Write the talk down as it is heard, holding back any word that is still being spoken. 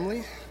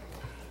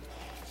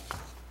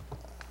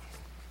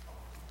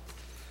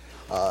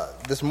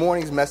This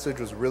morning's message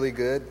was really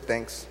good.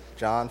 Thanks,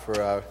 John,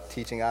 for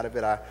teaching out of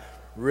it. I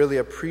really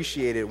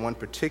appreciated one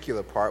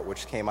particular part,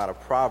 which came out of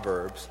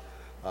Proverbs,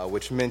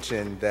 which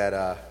mentioned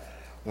that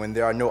when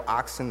there are no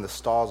oxen, the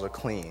stalls are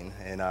clean,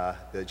 and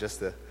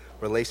just the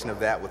relation of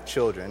that with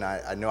children.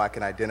 I know I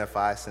can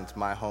identify, since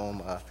my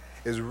home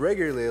is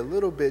regularly a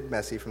little bit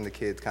messy from the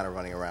kids kind of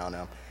running around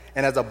now.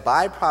 And as a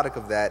byproduct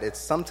of that, it's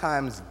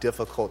sometimes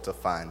difficult to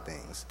find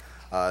things.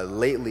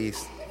 Lately,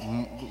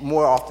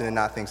 more often than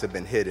not, things have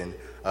been hidden.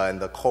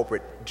 And the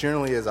culprit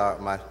generally is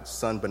my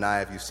son,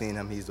 Benaiah. If you've seen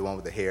him, he's the one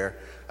with the hair.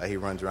 He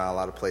runs around a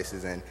lot of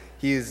places, and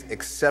he is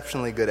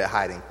exceptionally good at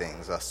hiding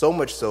things. So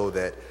much so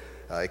that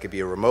it could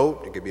be a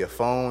remote, it could be a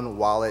phone,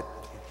 wallet.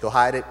 He'll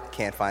hide it,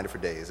 can't find it for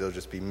days. It'll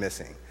just be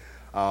missing.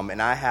 And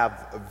I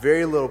have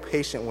very little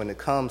patience when it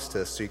comes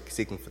to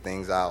seeking for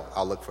things.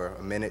 I'll look for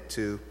a minute,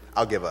 two.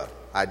 I'll give up.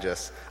 I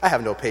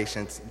have no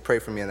patience. Pray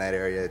for me in that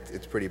area.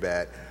 It's pretty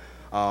bad.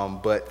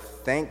 But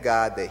thank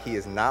God that he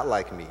is not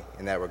like me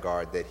in that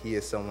regard, that he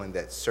is someone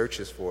that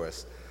searches for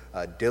us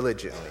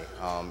diligently,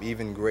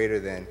 even greater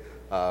than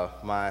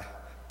my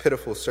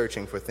pitiful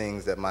searching for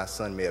things that my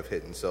son may have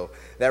hidden. So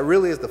that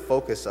really is the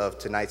focus of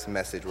tonight's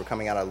message. We're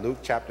coming out of Luke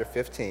chapter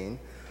 15.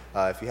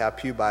 If you have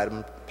Pew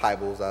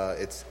Bibles,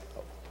 it's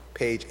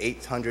page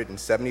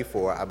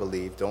 874, I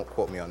believe. Don't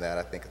quote me on that.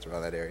 I think it's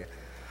around that area.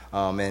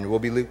 And we'll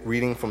be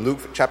reading from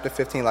Luke chapter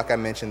 15, like I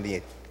mentioned,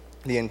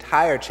 the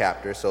entire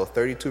chapter, so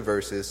 32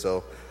 verses.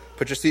 So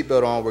put your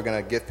seatbelt on. We're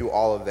going to get through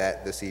all of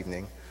that this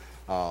evening.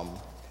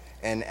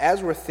 And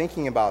as we're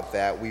thinking about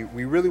that, we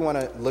really want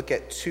to look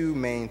at two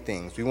main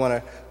things. We want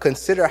to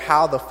consider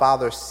how the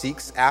Father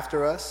seeks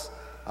after us,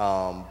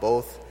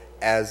 both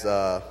as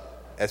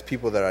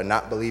people that are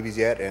not believers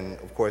yet, and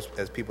of course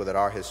as people that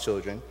are his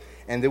children.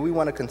 And then we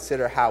want to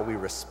consider how we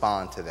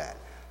respond to that.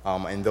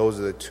 And those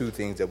are the two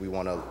things that we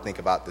want to think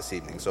about this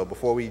evening. So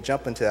before we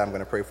jump into that, I'm going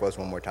to pray for us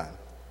one more time.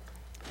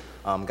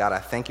 God, I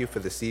thank you for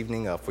this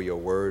evening, for your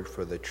word,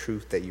 for the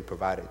truth that you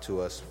provided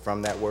to us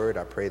from that word.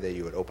 I pray that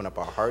you would open up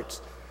our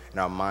hearts and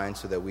our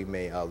minds so that we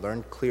may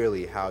learn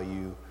clearly how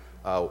you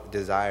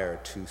desire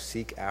to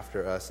seek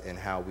after us and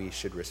how we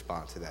should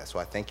respond to that. So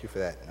I thank you for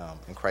that.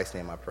 In Christ's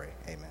name I pray.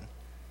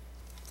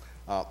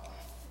 Amen.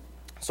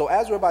 So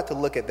as we're about to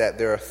look at that,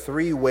 there are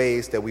three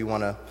ways that we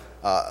want to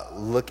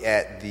look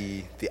at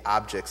the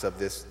objects of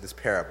this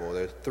parable.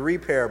 There are three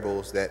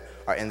parables that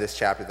are in this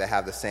chapter that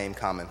have the same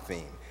common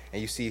theme.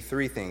 And you see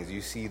three things.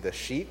 You see the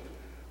sheep,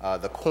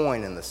 the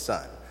coin, and the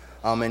son.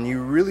 And you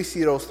really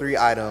see those three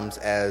items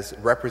as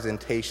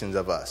representations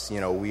of us. You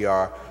know, we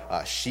are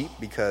sheep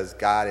because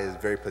God is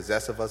very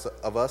possessive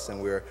of us,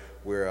 and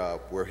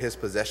we're his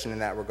possession in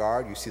that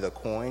regard. You see the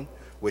coin,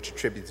 which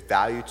attributes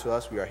value to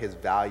us. We are his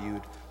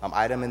valued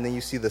item. And then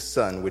you see the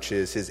son, which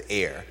is his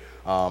heir,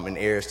 and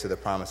heirs to the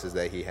promises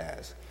that he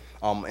has.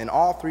 In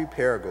all three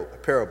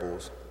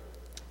parables,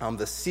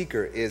 the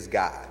seeker is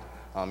God.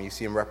 You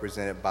see him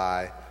represented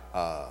by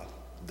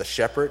the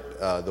shepherd,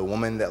 the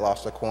woman that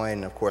lost the coin,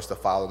 and of course the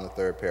father in the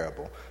third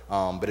parable.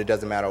 But it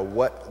doesn't matter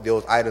what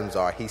those items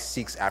are, he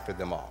seeks after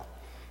them all.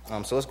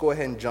 So let's go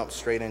ahead and jump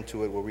straight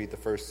into it. We'll read the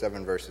first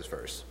 7 verses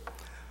first.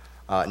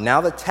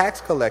 Now the tax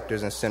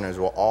collectors and sinners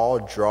were all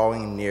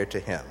drawing near to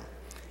him,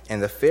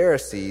 and the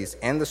Pharisees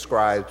and the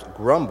scribes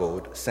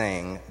grumbled,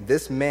 saying,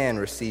 "This man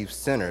receives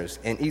sinners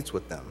and eats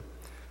with them."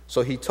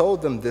 So he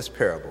told them this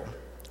parable.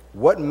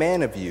 "What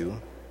man of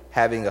you,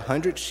 having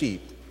 100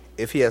 sheep,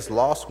 if he has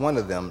lost one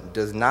of them,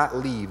 does not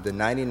leave the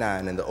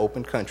 99 in the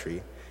open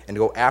country and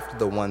go after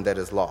the one that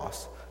is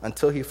lost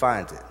until he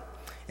finds it?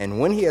 And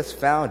when he has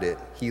found it,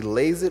 he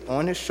lays it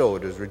on his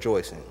shoulders,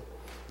 rejoicing.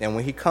 And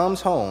when he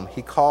comes home,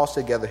 he calls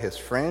together his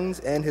friends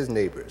and his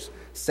neighbors,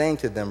 saying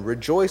to them,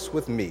 'Rejoice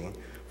with me,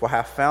 for I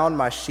have found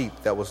my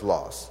sheep that was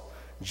lost.'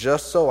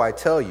 Just so I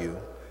tell you,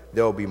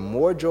 there will be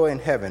more joy in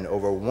heaven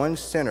over one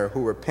sinner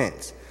who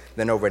repents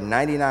than over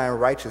 99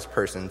 righteous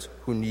persons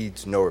who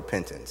needs no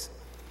repentance."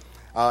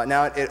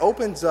 Now, it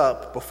opens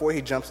up, before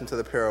he jumps into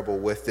the parable,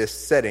 with this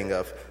setting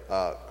of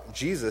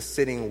Jesus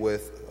sitting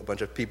with a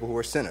bunch of people who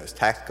were sinners,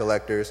 tax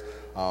collectors,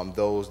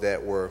 those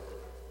that were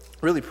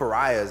really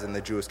pariahs in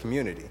the Jewish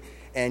community.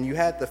 And you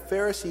had the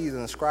Pharisees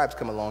and the scribes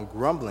come along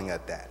grumbling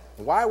at that.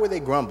 Why were they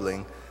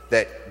grumbling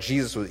that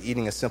Jesus was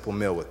eating a simple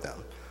meal with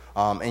them?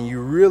 And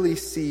you really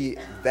see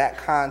that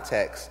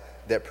context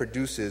that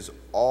produces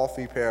all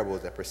three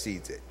parables that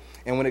precedes it.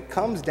 And when it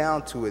comes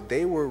down to it,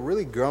 they were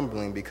really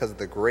grumbling because of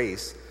the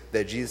grace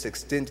that Jesus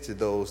extended to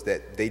those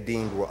that they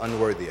deemed were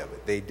unworthy of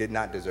it. They did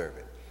not deserve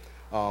it.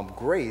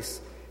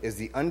 Grace is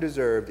the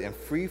undeserved and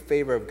free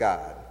favor of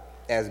God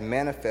as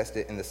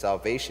manifested in the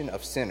salvation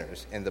of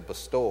sinners and the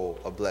bestowal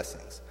of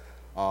blessings.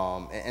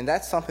 And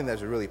that's something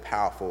that's really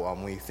powerful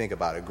when you think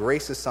about it.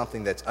 Grace is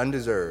something that's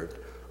undeserved,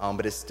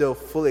 but it's still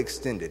fully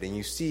extended. And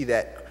you see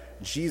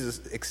that Jesus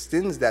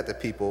extends that to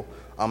people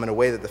in a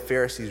way that the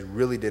Pharisees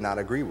really did not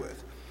agree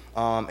with.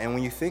 And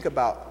when you think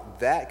about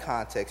that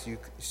context, you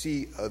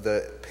see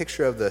the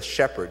picture of the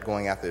shepherd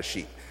going after the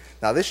sheep.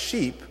 Now, this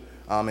sheep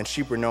and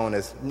sheep were known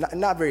as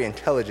not very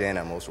intelligent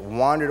animals,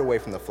 wandered away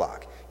from the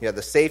flock. You have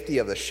the safety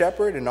of the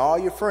shepherd and all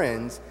your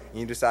friends, and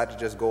you decide to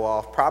just go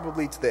off,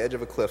 probably to the edge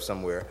of a cliff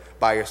somewhere,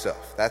 by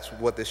yourself. That's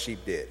what the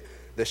sheep did.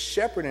 The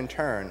shepherd, in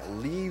turn,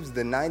 leaves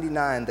the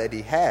 99 that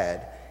he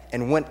had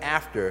and went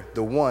after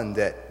the one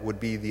that would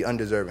be the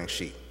undeserving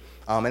sheep.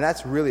 And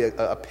that's really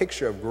a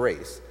picture of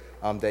grace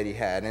that he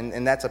had.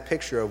 And that's a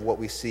picture of what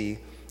we see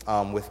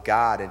with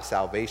God and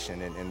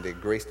salvation and the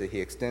grace that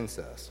he extends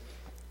to us.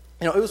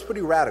 You know, it was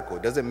pretty radical.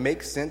 Does it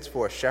make sense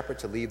for a shepherd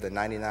to leave the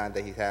 99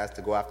 that he has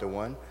to go after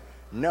one?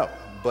 No.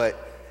 But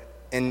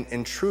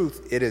in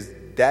truth,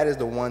 that is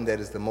the one that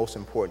is the most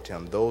important to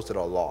him, those that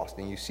are lost.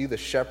 And you see the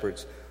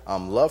shepherd's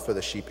love for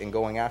the sheep and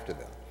going after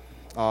them.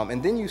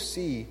 And then you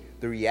see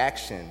the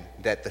reaction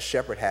that the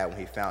shepherd had when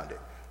he found it.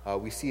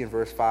 We see in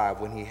verse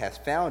 5, when he has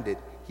found it,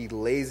 he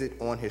lays it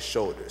on his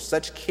shoulders.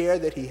 Such care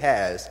that he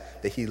has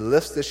that he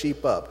lifts the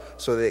sheep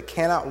up so that it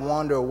cannot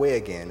wander away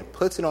again,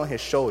 puts it on his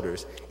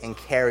shoulders, and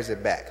carries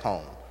it back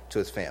home to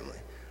his family.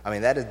 I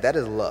mean, that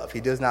is love.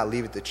 He does not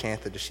leave it to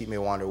chance that the sheep may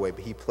wander away,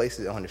 but he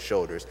places it on his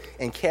shoulders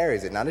and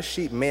carries it. Now, the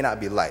sheep may not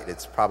be light.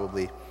 It's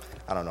probably,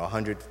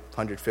 100,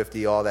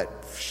 150, all that,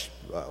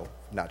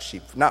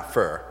 not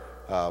fur.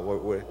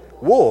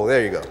 Wool,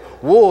 there you go.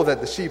 Wool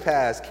that the sheep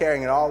has,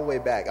 carrying it all the way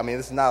back. I mean,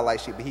 this is not a light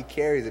sheep, but he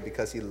carries it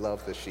because he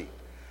loves the sheep.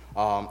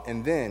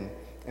 And then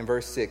in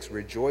verse 6,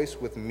 rejoice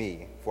with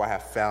me, for I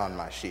have found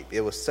my sheep.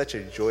 It was such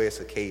a joyous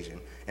occasion.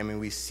 I mean,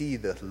 we see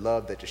the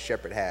love that the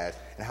shepherd has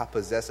and how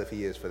possessive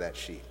he is for that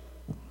sheep.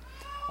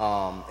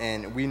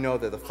 And we know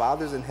that the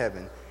Father's in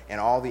heaven and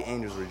all the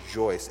angels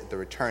rejoice at the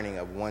returning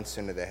of one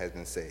sinner that has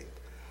been saved.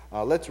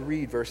 Let's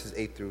read verses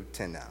 8 through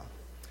 10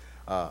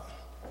 now.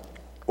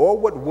 Or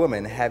what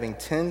woman, having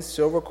 10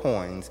 silver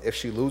coins, if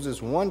she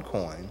loses one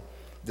coin,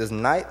 does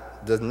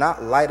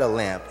not light a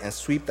lamp and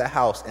sweep the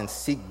house and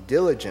seek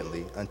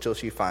diligently until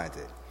she finds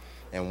it?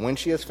 And when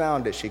she has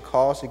found it, she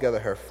calls together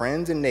her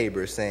friends and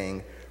neighbors,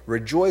 saying,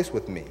 rejoice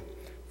with me,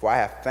 for I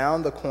have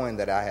found the coin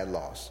that I had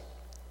lost.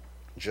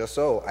 Just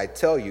so, I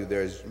tell you,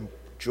 there is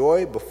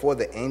joy before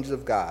the angels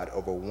of God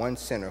over one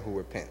sinner who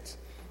repents.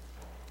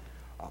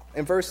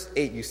 In verse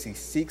 8, you see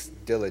seeks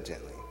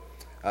diligently.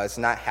 It's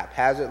not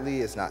haphazardly,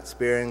 it's not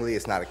sparingly,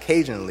 it's not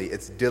occasionally,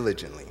 it's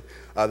diligently.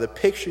 The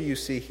picture you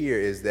see here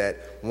is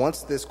that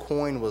once this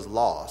coin was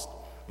lost,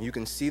 you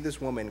can see this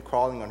woman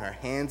crawling on her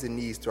hands and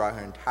knees throughout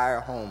her entire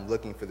home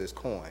looking for this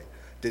coin,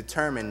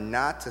 determined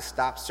not to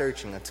stop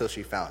searching until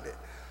she found it.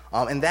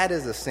 And that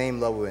is the same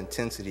level of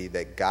intensity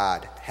that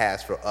God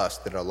has for us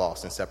that are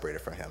lost and separated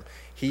from him.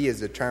 He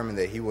is determined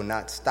that he will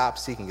not stop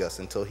seeking us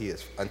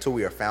until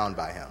we are found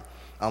by him.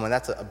 And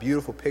that's a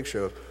beautiful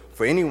picture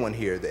for anyone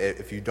here that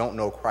if you don't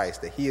know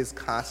Christ, that he is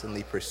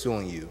constantly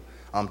pursuing you,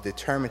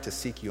 determined to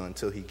seek you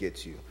until he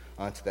gets you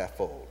onto that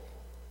fold.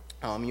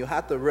 You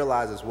have to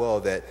realize as well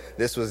that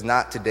this was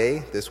not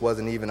today. This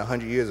wasn't even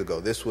 100 years ago.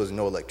 This was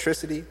no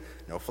electricity,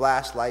 no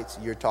flashlights.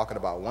 You're talking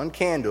about one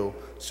candle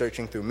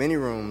searching through many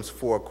rooms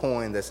for a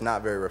coin that's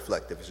not very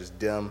reflective. It's just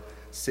dim,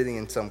 sitting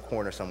in some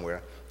corner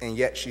somewhere. And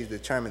yet she's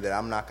determined that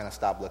I'm not going to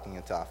stop looking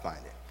until I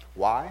find it.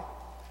 Why?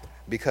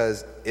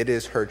 Because it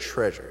is her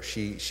treasure.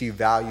 She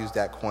values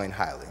that coin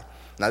highly.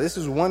 Now, this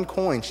is one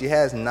coin. She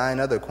has 9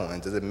 other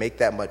coins. Does it make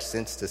that much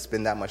sense to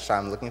spend that much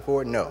time looking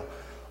for it? No.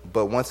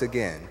 But once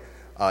again,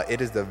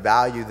 it is the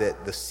value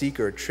that the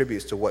seeker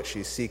attributes to what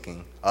she's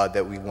seeking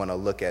that we want to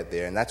look at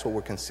there, and that's what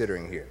we're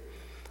considering here.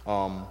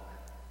 And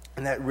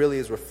that really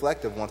is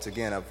reflective, once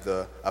again,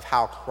 of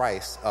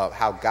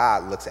how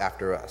God looks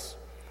after us.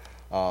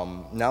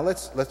 Now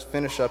let's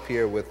finish up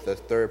here with the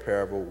third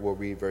parable. We'll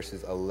read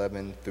verses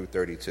 11 through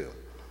 32.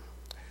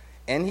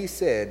 And he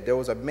said, there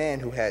was a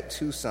man who had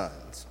 2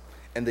 sons,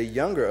 and the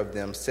younger of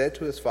them said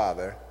to his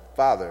father,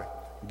 Father,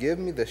 give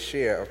me the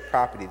share of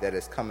property that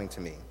is coming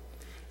to me.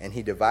 And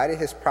he divided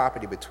his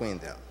property between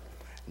them.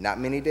 Not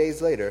many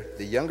days later,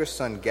 the younger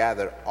son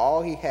gathered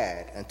all he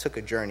had and took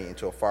a journey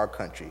into a far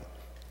country.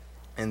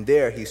 And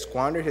there he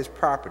squandered his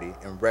property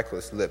in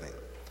reckless living.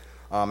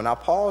 And I'll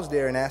pause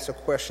there and ask a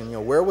question,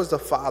 where was the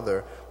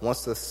father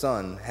once the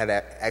son had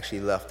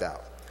actually left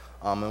out?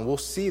 And we'll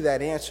see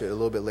that answer a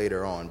little bit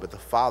later on, but the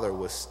father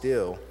was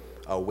still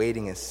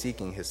waiting and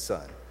seeking his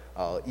son,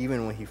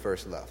 even when he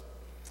first left.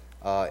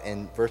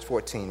 In verse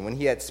 14, when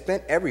he had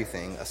spent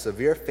everything, a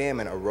severe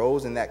famine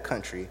arose in that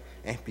country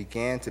and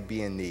began to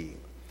be in need.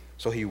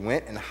 So he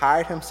went and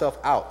hired himself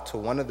out to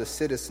one of the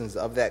citizens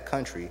of that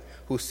country,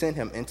 who sent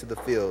him into the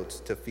fields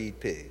to feed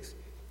pigs.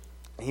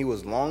 He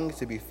was longing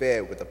to be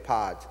fed with the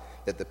pods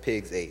that the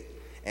pigs ate,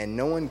 and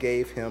no one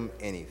gave him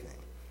anything.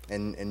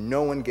 And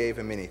no one gave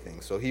him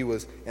anything. So he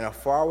was in a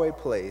faraway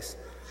place.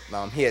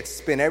 He had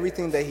spent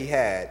everything that he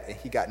had, and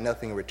he got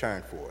nothing in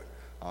return for it.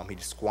 He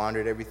just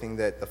squandered everything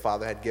that the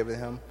father had given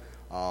him,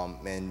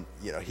 and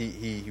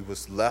he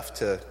was left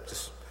to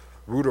just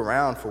root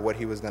around for what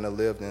he was going to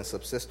live and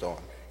subsist on.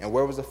 And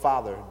where was the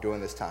father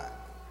during this time?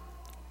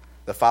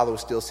 The father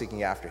was still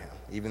seeking after him,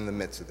 even in the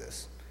midst of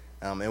this.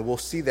 And we'll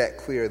see that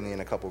clearly in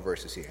a couple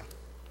verses here.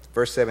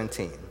 Verse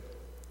 17.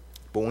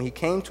 But when he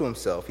came to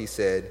himself, he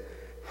said,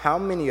 how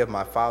many of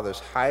my father's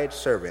hired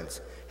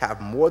servants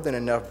have more than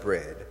enough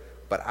bread,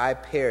 but I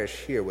perish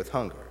here with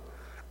hunger?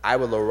 I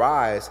will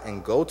arise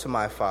and go to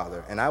my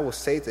father, and I will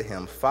say to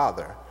him,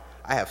 Father,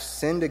 I have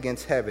sinned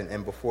against heaven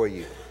and before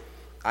you.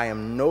 I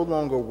am no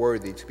longer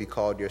worthy to be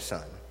called your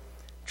son.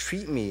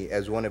 Treat me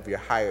as one of your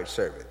hired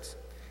servants.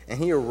 And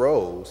he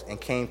arose and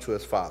came to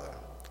his father.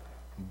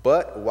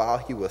 But while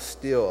he was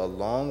still a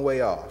long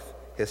way off,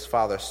 his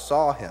father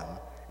saw him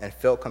and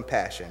felt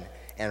compassion,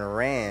 and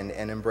ran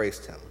and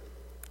embraced him.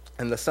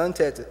 And the son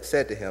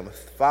said to him,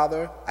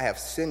 Father, I have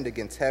sinned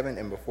against heaven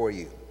and before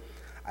you.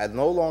 I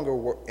no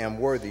longer am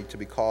worthy to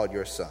be called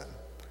your son.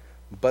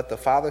 But the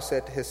father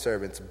said to his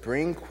servants,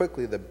 Bring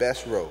quickly the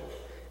best robe,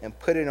 and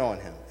put it on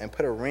him, and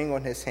put a ring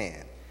on his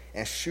hand,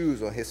 and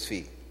shoes on his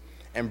feet.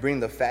 And bring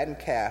the fattened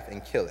calf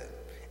and kill it,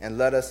 and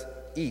let us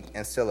eat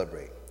and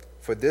celebrate.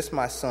 For this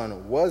my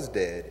son was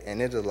dead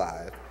and is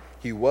alive.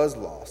 He was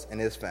lost and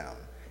is found.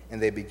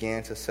 And they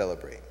began to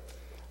celebrate.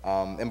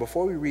 And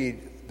before we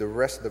read the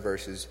rest of the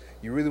verses,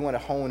 you really want to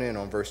hone in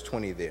on verse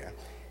 20 there.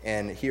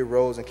 And he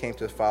arose and came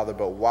to his father,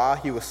 but while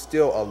he was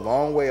still a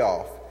long way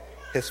off,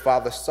 his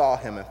father saw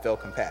him and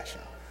felt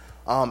compassion.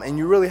 And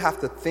you really have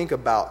to think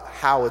about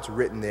how it's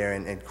written there.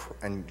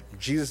 And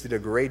Jesus did a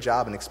great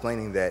job in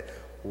explaining that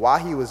while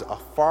he was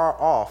afar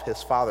off,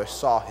 his father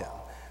saw him.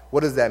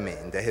 What does that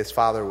mean? That his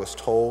father was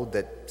told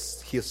that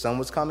his son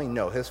was coming?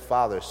 No, his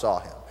father saw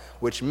him,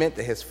 which meant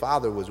that his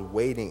father was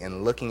waiting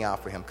and looking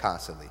out for him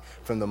constantly.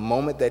 From the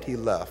moment that he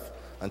left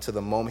until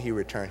the moment he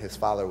returned, his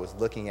father was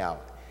looking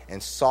out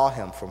and saw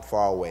him from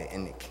far away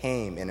and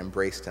came and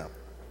embraced him.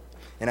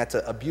 And that's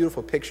a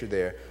beautiful picture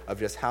there of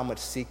just how much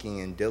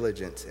seeking and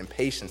diligence and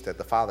patience that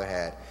the father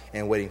had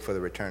in waiting for the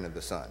return of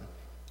the son.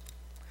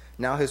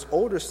 Now his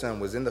older son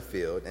was in the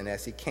field, and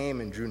as he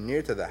came and drew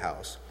near to the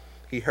house,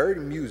 he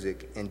heard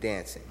music and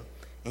dancing.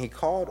 And he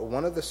called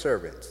one of the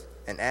servants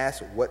and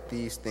asked what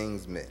these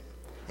things meant.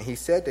 And he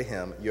said to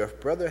him, Your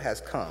brother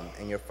has come,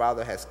 and your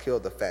father has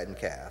killed the fattened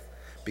calf,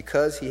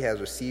 because he has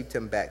received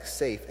him back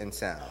safe and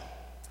sound.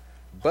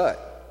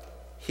 But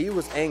he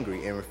was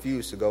angry and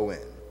refused to go in.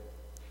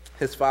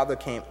 His father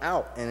came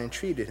out and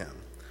entreated him.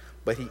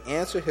 But he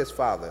answered his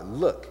father,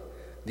 Look,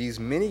 these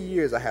many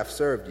years I have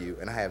served you,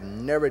 and I have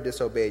never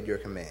disobeyed your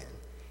command.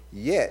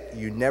 Yet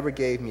you never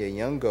gave me a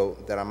young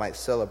goat that I might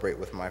celebrate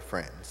with my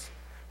friends.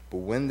 But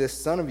when this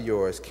son of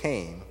yours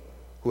came,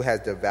 who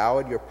has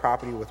devoured your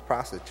property with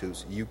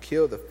prostitutes, you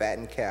killed the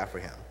fattened calf for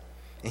him.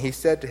 And he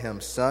said to him,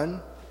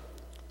 Son,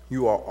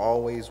 you are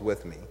always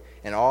with me,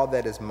 and all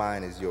that is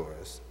mine is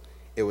yours.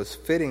 It was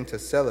fitting to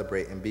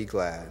celebrate and be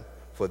glad,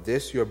 for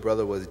this your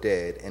brother was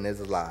dead and is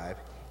alive.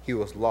 He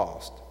was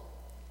lost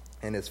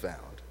and is found.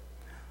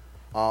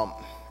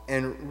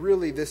 And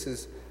really this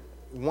is,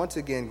 once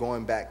again,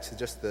 going back to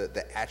just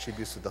the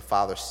attributes of the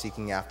father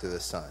seeking after the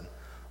son.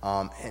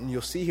 And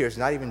you'll see here, it's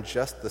not even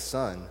just the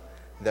son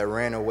that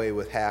ran away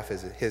with half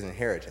his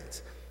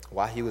inheritance.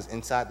 While he was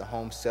inside the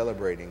home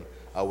celebrating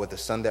with the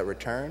son that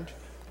returned,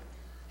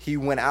 he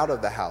went out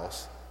of the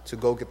house to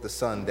go get the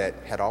son that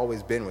had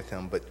always been with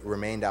him but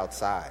remained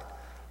outside.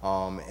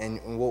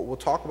 And we'll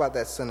talk about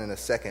that son in a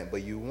second,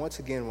 but you once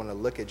again want to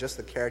look at just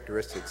the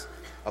characteristics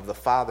of the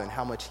father and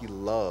how much he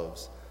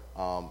loves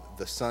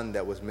the son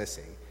that was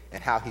missing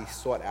and how he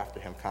sought after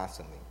him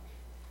constantly.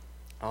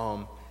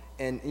 And,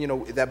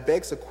 that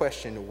begs the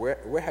question,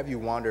 where have you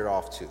wandered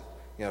off to?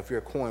 If you're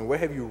a coin, where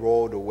have you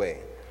rolled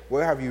away?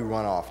 Where have you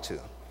run off to?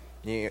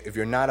 If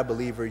you're not a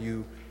believer,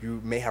 you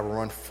may have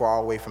run far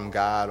away from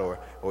God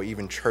or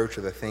even church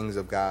or the things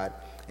of God,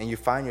 and you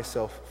find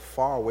yourself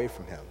far away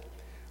from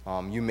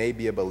him. You may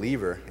be a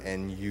believer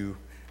and you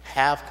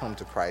have come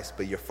to Christ,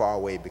 but you're far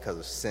away because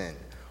of sin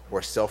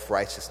or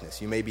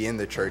self-righteousness. You may be in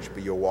the church,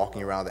 but you're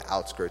walking around the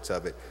outskirts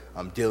of it,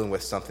 dealing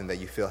with something that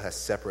you feel has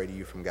separated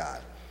you from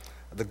God.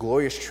 The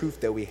glorious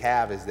truth that we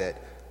have is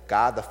that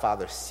God the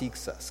Father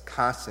seeks us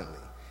constantly.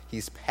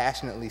 He's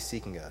passionately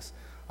seeking us.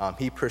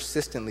 He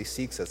persistently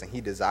seeks us, and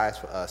he desires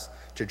for us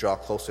to draw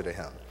closer to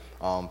him.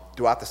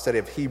 Throughout the study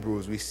of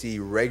Hebrews, we see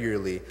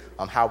regularly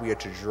how we are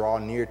to draw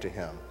near to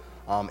him.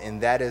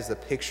 And that is the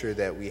picture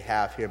that we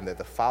have here, that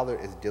the Father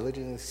is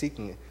diligently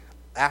seeking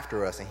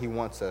after us, and he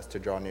wants us to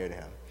draw near to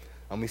him.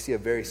 We see a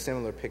very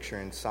similar picture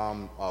in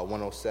Psalm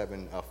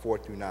 107, 4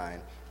 through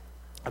 9,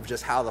 of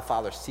just how the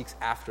Father seeks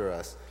after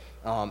us,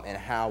 and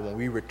how when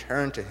we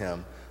return to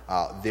him,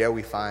 there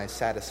we find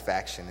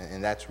satisfaction.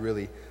 And that's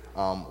really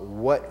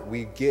what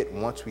we get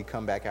once we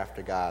come back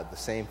after God, the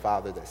same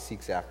Father that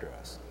seeks after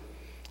us.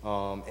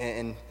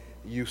 And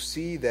you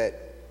see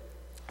that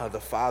the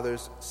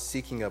Father's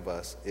seeking of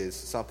us is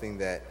something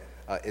that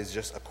is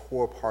just a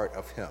core part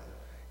of him.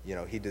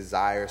 He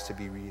desires to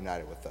be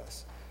reunited with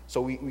us. So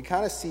we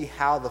kind of see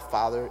how the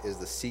Father is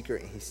the seeker,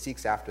 and he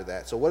seeks after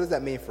that. So what does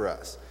that mean for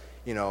us?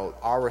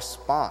 Our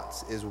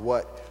response is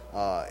what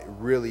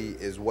really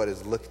is what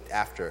is looked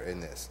after in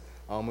this.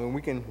 And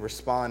we can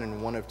respond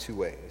in one of two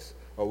ways,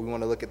 or we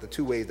want to look at the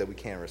two ways that we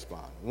can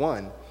respond.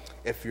 One,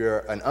 if you're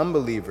an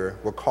unbeliever,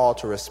 we're called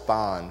to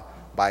respond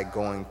by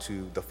going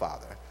to the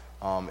Father.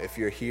 If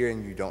you're here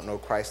and you don't know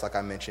Christ, like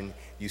I mentioned,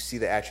 you see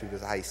the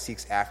attributes of how he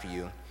seeks after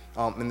you.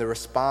 And the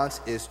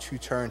response is to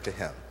turn to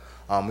him.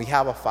 We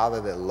have a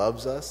Father that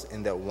loves us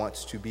and that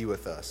wants to be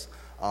with us.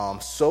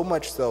 So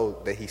much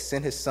so that he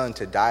sent his son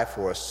to die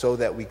for us so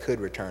that we could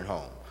return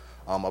home.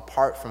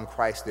 Apart from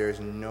Christ, there is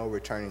no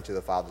returning to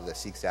the Father that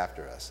seeks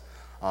after us.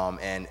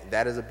 And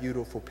that is a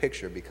beautiful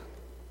picture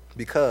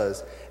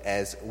because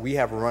as we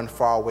have run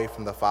far away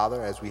from the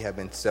Father, as we have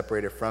been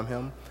separated from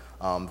him,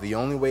 the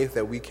only way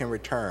that we can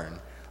return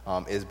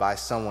is by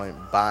someone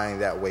buying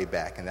that way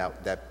back, and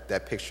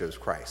that picture is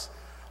Christ.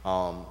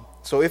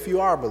 So if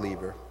you are a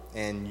believer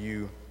and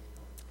you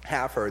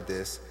have heard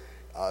this,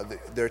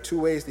 there are two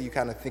ways that you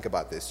kind of think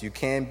about this. You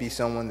can be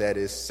someone that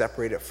is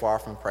separated far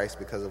from Christ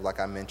because of, like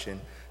I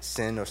mentioned,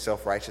 sin or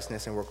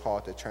self-righteousness, and we're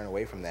called to turn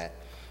away from that.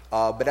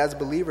 But as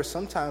believers,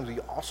 sometimes we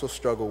also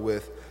struggle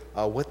with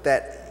what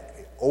that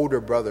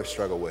older brother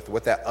struggled with,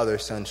 what that other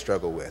son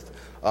struggled with.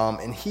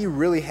 And he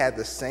really had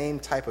the same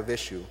type of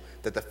issue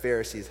that the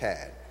Pharisees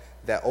had.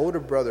 That older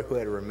brother who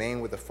had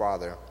remained with the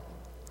father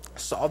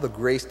saw the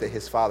grace that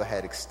his father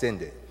had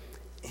extended.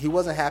 He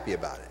wasn't happy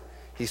about it.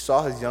 He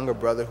saw his younger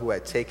brother who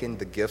had taken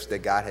the gifts that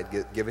God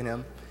had given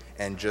him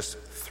and just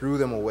threw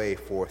them away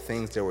for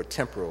things that were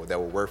temporal, that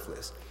were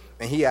worthless.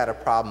 And he had a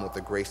problem with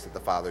the grace that the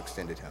father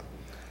extended him.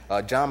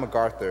 John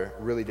MacArthur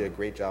really did a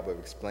great job of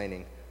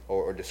explaining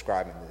or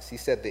describing this. He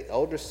said the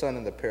elder son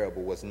in the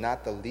parable was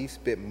not the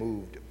least bit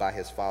moved by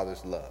his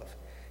father's love.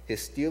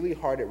 His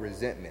steely-hearted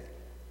resentment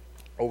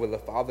over the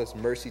father's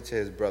mercy to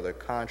his brother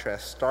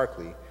contrasts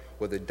starkly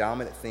with the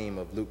dominant theme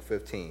of Luke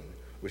 15,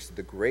 which is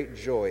the great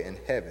joy in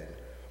heaven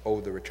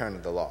over the return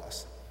of the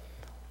lost.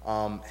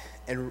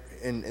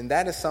 And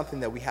that is something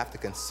that we have to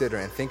consider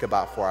and think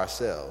about for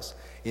ourselves.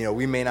 You know,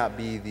 we may not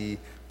be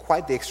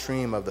quite the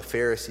extreme of the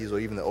Pharisees or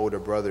even the older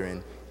brother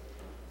in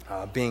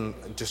being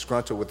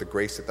disgruntled with the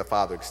grace that the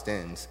Father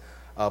extends.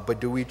 But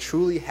do we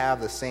truly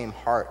have the same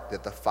heart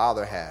that the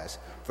Father has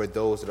for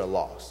those that are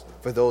lost,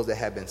 for those that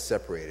have been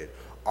separated?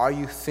 Are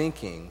you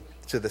thinking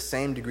to the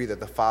same degree that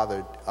the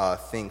Father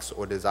thinks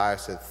or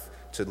desires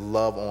to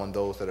love on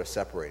those that are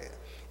separated?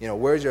 You know,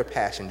 where's your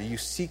passion? Do you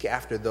seek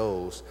after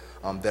those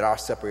that are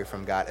separated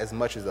from God as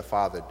much as the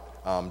Father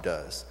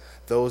does?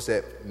 Those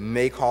that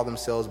may call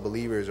themselves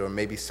believers or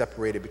may be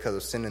separated because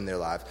of sin in their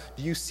lives,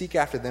 do you seek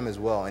after them as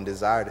well and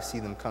desire to see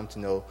them come to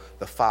know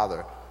the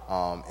Father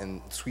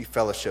and sweet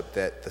fellowship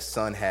that the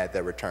Son had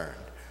that returned?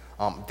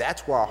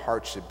 That's where our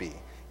heart should be.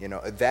 You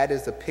know, that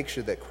is the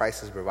picture that Christ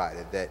has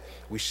provided, that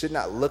we should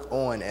not look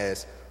on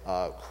as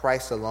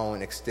Christ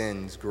alone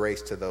extends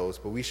grace to those,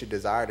 but we should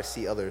desire to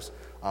see others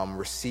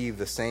receive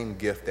the same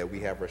gift that we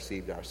have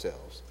received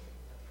ourselves.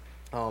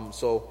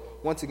 So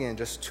once again,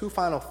 just two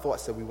final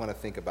thoughts that we want to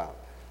think about.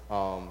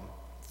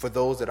 For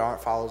those that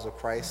aren't followers of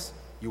Christ,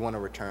 you want to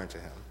return to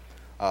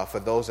him. For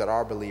those that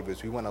are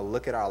believers, we want to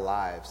look at our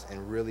lives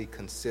and really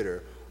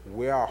consider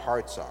where our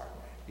hearts are.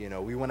 You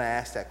know, we want to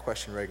ask that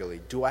question regularly.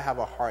 Do I have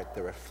a heart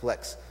that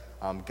reflects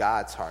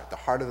God's heart, the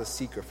heart of the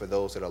seeker for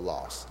those that are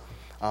lost?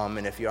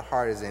 And if your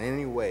heart is in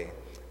any way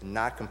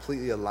not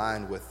completely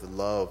aligned with the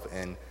love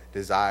and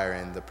desire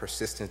and the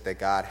persistence that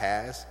God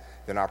has,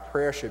 then our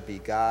prayer should be,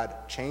 God,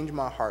 change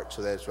my heart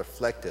so that it's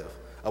reflective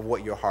of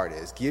what your heart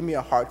is. Give me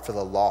a heart for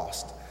the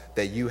lost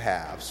that you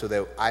have so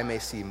that I may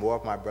see more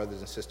of my brothers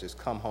and sisters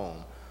come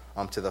home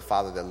to the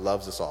Father that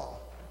loves us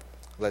all.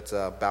 Let's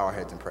bow our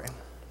heads and pray.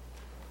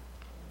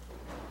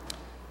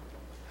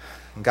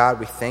 God,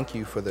 we thank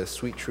you for the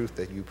sweet truth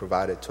that you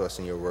provided to us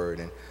in your word.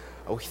 And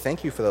we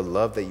thank you for the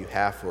love that you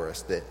have for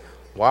us, that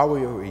while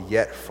we were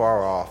yet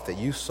far off, that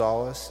you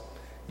saw us,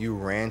 you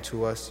ran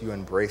to us, you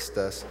embraced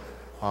us,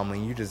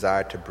 and you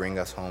desired to bring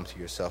us home to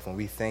yourself. And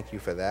we thank you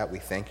for that. We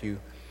thank you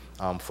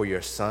for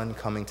your Son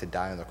coming to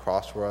die on the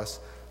cross for us,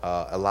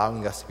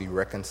 allowing us to be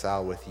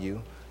reconciled with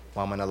you,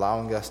 and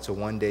allowing us to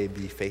one day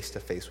be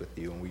face-to-face with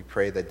you. And we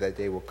pray that that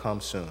day will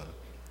come soon.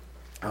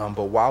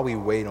 But while we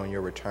wait on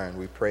your return,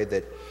 we pray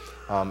that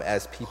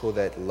as people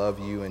that love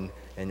you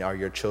and are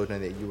your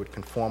children, that you would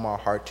conform our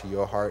heart to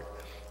your heart,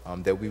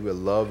 that we would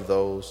love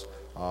those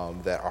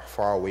that are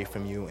far away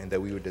from you, and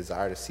that we would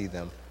desire to see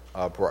them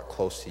brought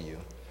close to you.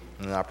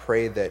 And I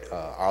pray that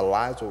our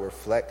lives will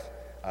reflect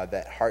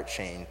that heart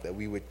change, that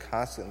we would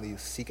constantly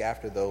seek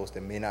after those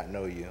that may not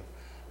know you,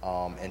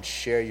 and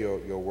share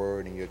your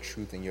word and your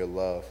truth and your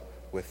love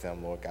with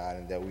them, Lord God,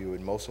 and that we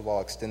would most of all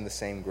extend the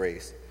same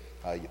grace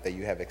that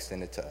you have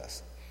extended to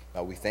us.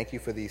 We thank you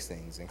for these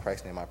things. In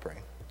Christ's name I pray.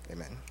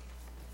 Amen.